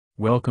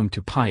Welcome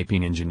to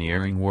Piping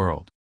Engineering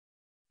World.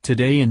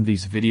 Today in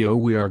this video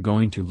we are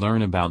going to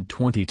learn about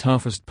 20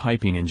 toughest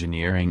piping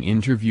engineering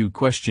interview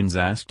questions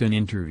asked in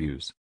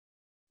interviews.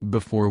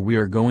 Before we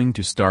are going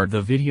to start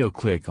the video,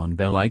 click on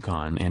bell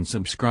icon and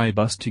subscribe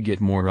us to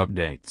get more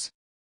updates.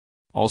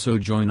 Also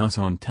join us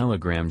on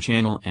Telegram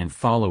channel and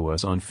follow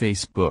us on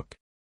Facebook.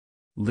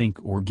 Link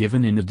or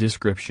given in the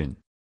description.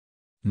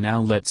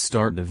 Now let's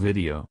start the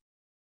video.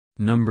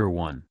 Number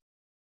 1.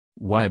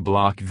 Why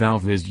block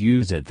valve is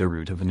used at the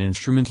root of an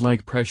instrument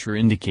like pressure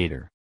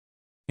indicator?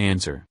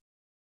 Answer.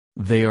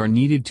 They are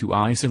needed to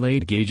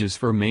isolate gauges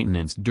for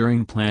maintenance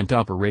during plant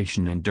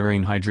operation and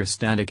during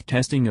hydrostatic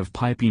testing of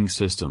piping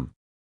system.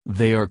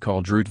 They are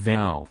called root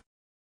valve.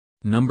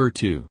 Number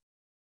 2.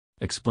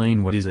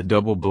 Explain what is a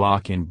double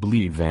block and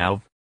bleed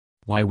valve.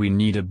 Why we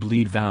need a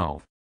bleed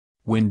valve.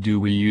 When do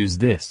we use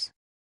this?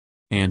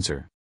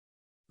 Answer.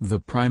 The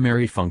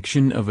primary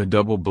function of a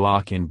double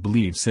block and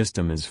bleed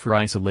system is for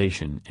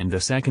isolation and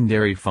the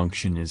secondary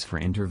function is for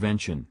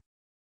intervention.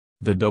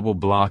 The double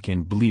block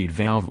and bleed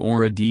valve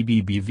or a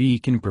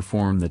DBBV can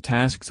perform the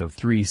tasks of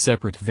 3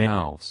 separate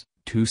valves,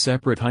 2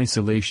 separate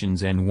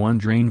isolations and 1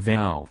 drain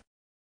valve,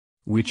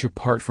 which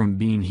apart from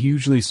being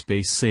hugely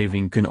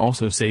space-saving can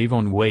also save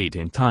on weight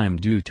and time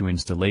due to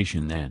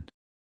installation and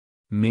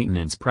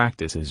maintenance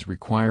practices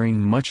requiring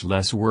much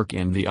less work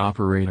and the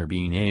operator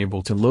being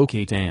able to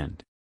locate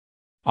and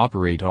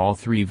operate all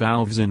 3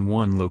 valves in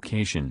one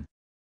location.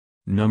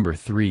 Number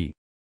 3.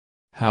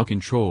 How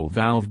control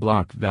valve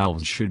block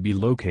valves should be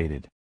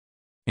located?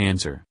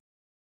 Answer.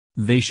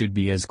 They should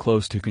be as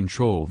close to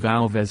control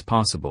valve as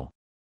possible,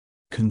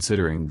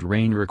 considering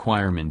drain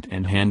requirement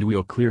and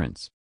handwheel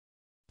clearance.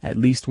 At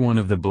least one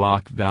of the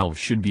block valves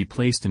should be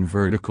placed in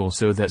vertical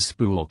so that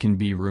spool can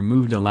be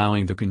removed,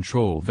 allowing the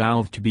control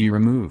valve to be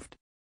removed.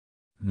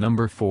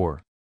 Number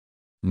 4.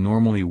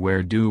 Normally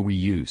where do we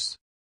use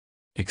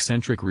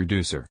eccentric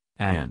reducer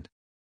and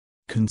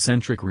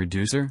concentric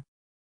reducer?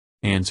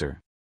 Answer.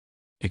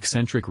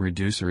 Eccentric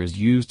reducer is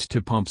used to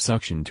pump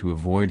suction to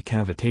avoid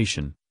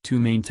cavitation,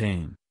 to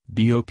maintain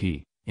BOP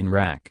in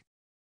rack.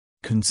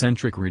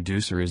 Concentric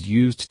reducer is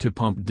used to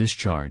pump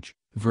discharge,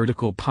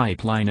 vertical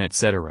pipeline,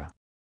 etc.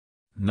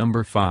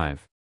 Number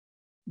 5.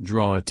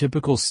 Draw a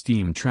typical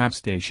steam trap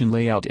station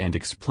layout and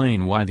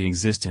explain why the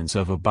existence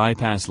of a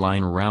bypass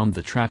line around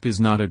the trap is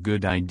not a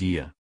good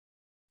idea.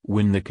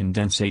 When the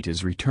condensate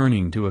is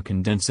returning to a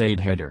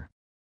condensate header.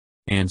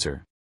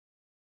 Answer.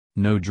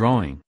 No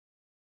drawing.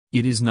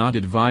 It is not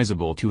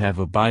advisable to have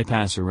a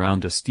bypass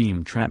around a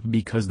steam trap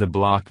because the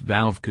block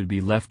valve could be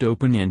left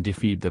open and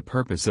defeat the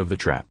purpose of the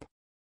trap.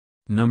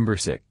 Number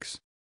 6.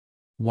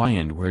 Why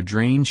and where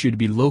drain should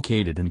be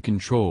located in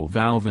control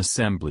valve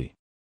assembly?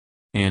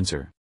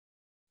 Answer.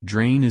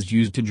 Drain is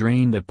used to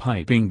drain the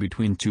piping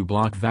between 2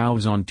 block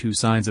valves on 2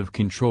 sides of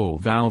control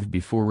valve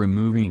before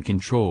removing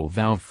control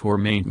valve for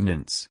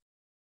maintenance.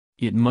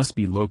 It must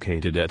be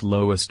located at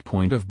lowest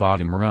point of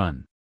bottom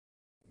run.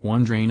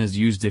 1 drain is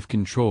used if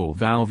control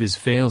valve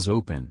fails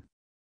open,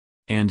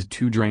 and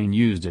 2 drain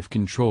used if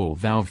control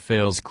valve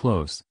fails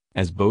close,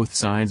 as both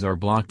sides are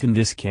blocked in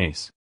this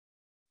case.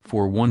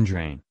 For 1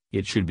 drain,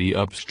 it should be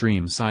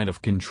upstream side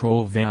of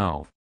control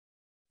valve.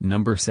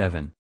 Number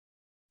 7.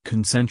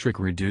 Concentric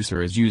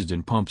reducer is used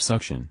in pump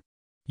suction.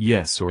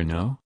 Yes or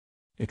no?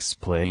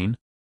 Explain.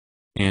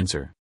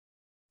 Answer.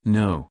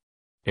 No.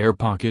 Air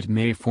pocket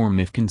may form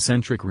if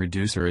concentric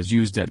reducer is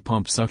used at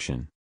pump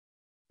suction,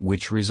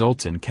 which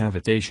results in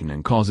cavitation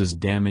and causes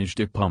damage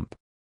to pump.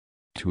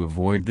 To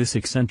avoid this,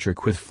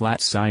 eccentric with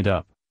flat side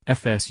up,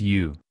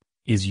 FSU,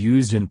 is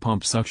used in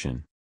pump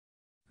suction.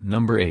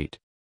 Number 8.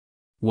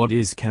 What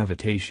is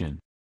cavitation?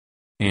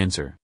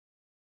 Answer.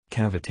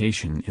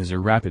 Cavitation is a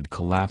rapid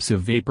collapse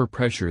of vapor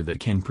pressure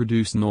that can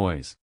produce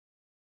noise,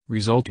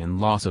 result in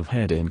loss of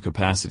head and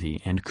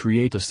capacity and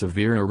create a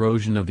severe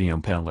erosion of the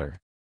impeller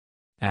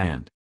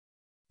and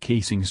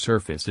casing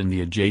surface in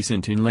the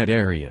adjacent inlet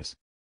areas.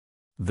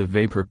 The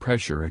vapor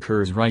pressure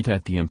occurs right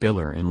at the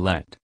impeller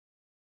inlet,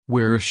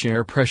 where a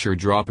shear pressure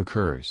drop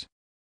occurs.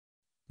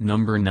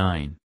 Number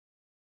 9.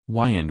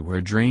 Why and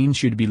where drain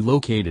should be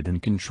located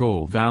in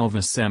control valve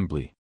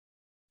assembly?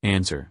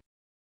 Answer.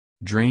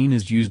 Drain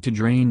is used to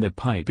drain the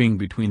piping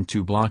between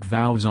 2 block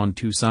valves on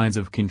 2 sides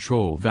of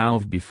control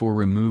valve before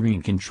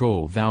removing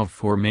control valve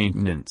for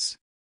maintenance.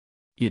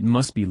 It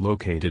must be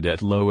located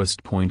at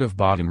lowest point of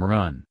bottom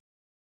run.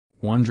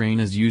 1 drain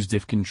is used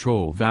if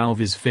control valve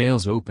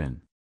fails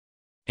open,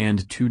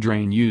 and 2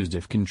 drain used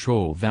if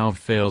control valve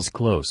fails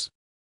close,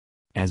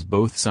 as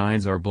both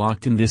sides are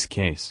blocked in this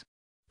case.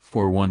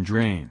 For 1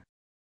 drain,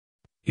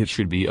 it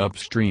should be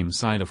upstream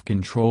side of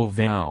control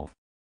valve.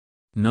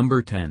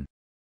 Number 10.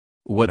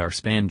 What are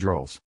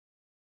spandrels?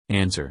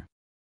 Answer.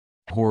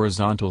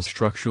 Horizontal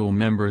structural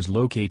members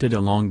located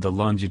along the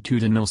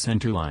longitudinal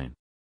centerline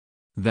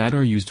that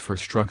are used for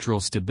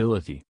structural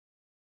stability,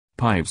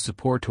 pipe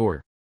support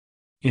or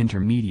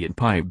intermediate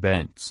pipe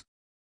bends.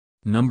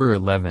 Number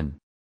 11.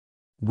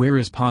 Where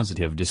is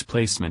positive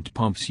displacement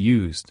pumps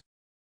used?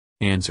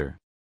 Answer.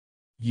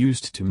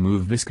 Used to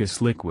move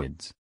viscous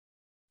liquids.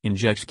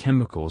 inject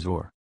chemicals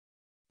or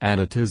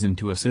additives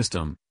into a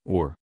system,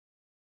 or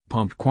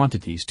pump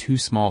quantities too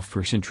small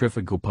for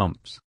centrifugal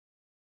pumps.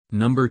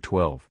 Number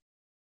 12.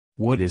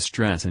 What is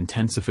stress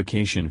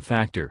intensification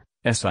factor,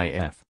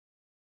 SIF?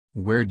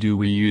 Where do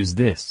we use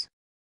this?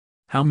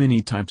 How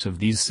many types of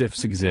these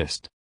SIFs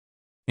exist?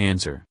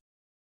 Answer.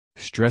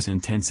 Stress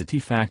intensity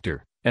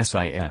factor,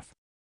 SIF,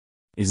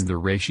 is the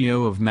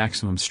ratio of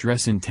maximum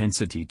stress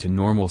intensity to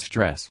normal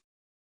stress.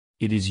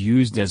 It is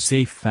used as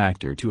safe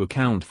factor to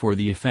account for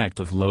the effect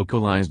of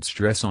localized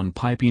stress on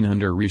piping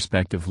under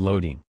respective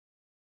loading.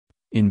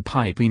 In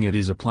piping it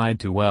is applied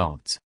to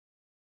welds,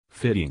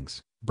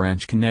 fittings,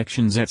 branch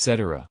connections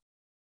etc.,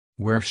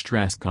 where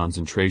stress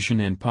concentration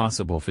and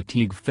possible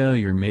fatigue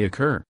failure may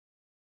occur.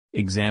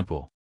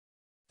 Example: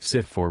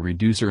 SIF for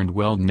reducer and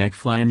weld neck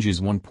flanges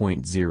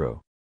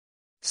 1.0.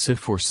 SIF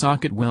for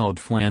socket weld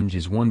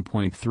flanges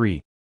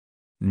 1.3.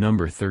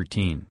 Number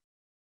 13.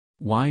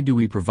 Why do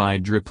we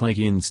provide drip leg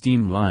in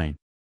steam line?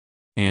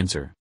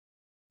 Answer.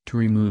 To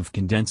remove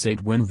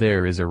condensate when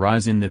there is a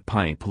rise in the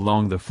pipe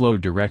along the flow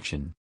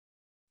direction.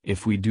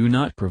 If we do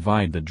not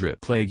provide the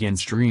drip leg and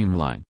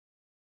streamline,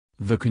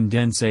 the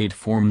condensate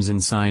forms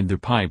inside the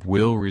pipe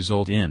will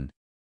result in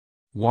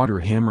water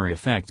hammer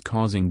effect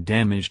causing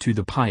damage to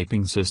the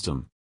piping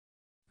system.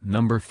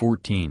 Number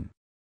 14.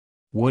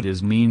 What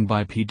is mean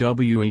by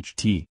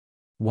PWHT?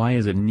 Why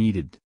is it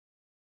needed?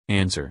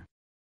 Answer.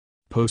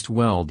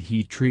 Post-weld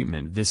heat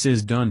treatment. This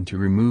is done to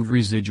remove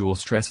residual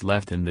stress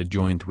left in the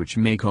joint which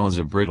may cause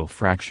a brittle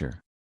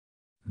fracture.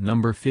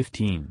 Number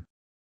 15.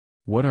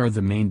 What are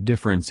the main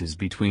differences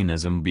between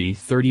ASM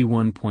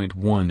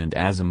B31.1 and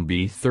ASM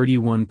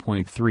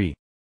B31.3?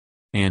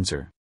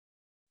 Answer.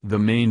 The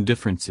main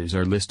differences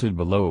are listed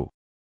below.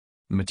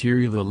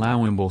 Material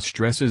allowable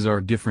stresses are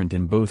different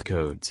in both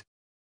codes.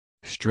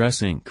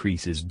 Stress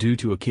increases due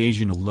to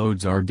occasional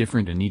loads are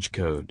different in each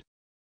code.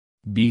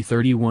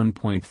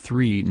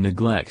 B31.3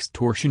 neglects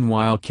torsion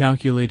while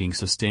calculating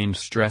sustained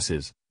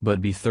stresses,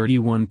 but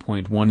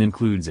B31.1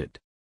 includes it.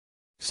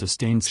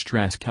 Sustained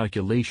stress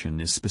calculation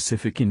is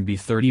specific in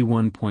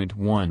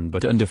B31.1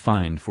 but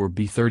undefined for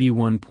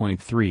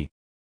B31.3.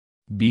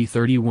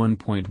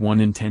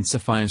 B31.1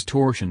 intensifies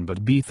torsion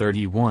but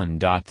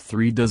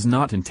B31.3 does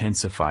not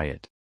intensify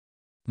it.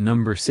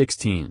 Number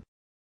 16.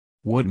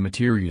 What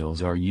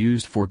materials are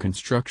used for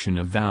construction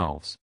of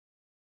valves?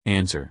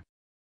 Answer.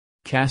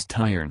 Cast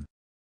iron,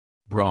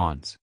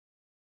 bronze,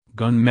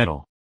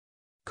 gunmetal,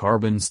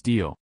 carbon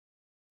steel,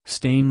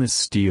 stainless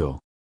steel,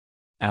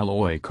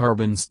 alloy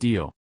carbon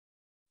steel,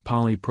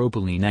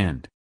 polypropylene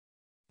and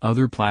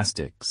other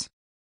plastics.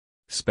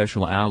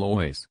 Special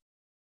alloys.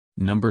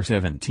 Number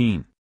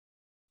 17.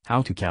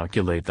 How to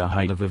calculate the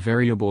height of a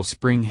variable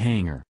spring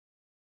hanger?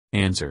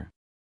 Answer.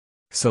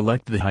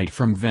 Select the height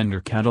from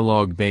vendor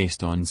catalog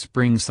based on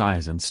spring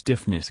size and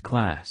stiffness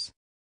class.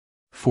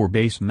 For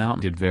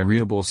base-mounted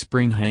variable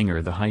spring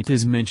hanger the height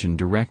is mentioned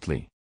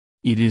directly.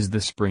 It is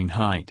the spring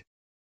height.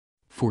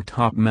 For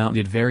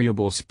top-mounted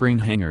variable spring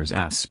hangers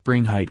as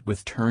spring height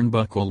with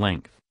turnbuckle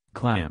length,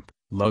 clamp,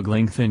 lug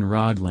length and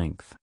rod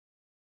length.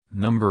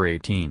 Number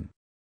 18.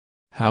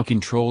 How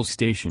control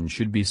station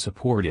should be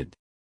supported?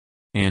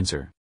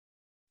 Answer.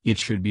 It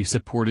should be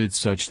supported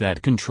such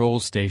that control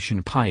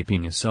station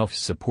piping is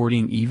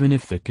self-supporting even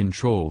if the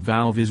control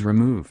valve is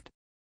removed.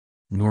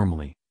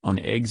 Normally, on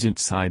exit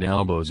side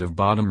elbows of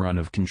bottom run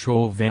of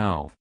control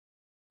valve.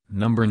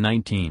 Number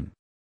 19.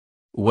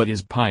 What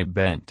is pipe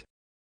bent?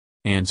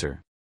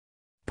 Answer.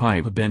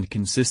 Pipe bent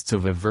consists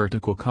of a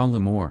vertical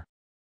column or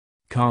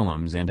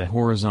columns and a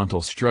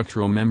horizontal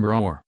structural member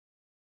or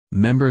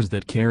members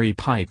that carry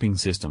piping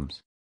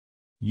systems,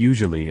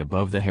 usually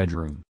above the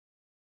headroom.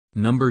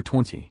 Number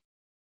 20.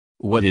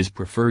 What is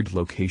preferred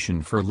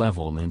location for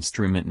level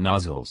instrument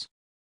nozzles?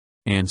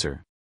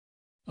 Answer.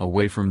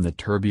 Away from the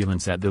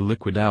turbulence at the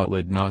liquid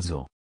outlet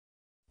nozzle.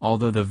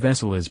 Although the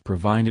vessel is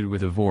provided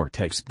with a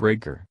vortex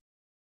breaker,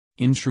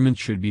 instrument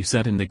should be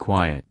set in the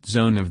quiet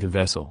zone of the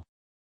vessel.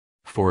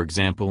 For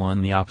example,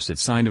 on the opposite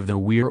side of the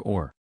weir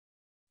or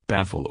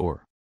baffle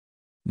or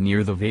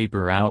near the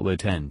vapor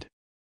outlet end.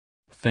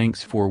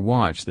 Thanks for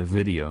watch the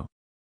video.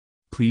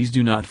 Please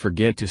do not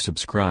forget to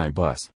subscribe us.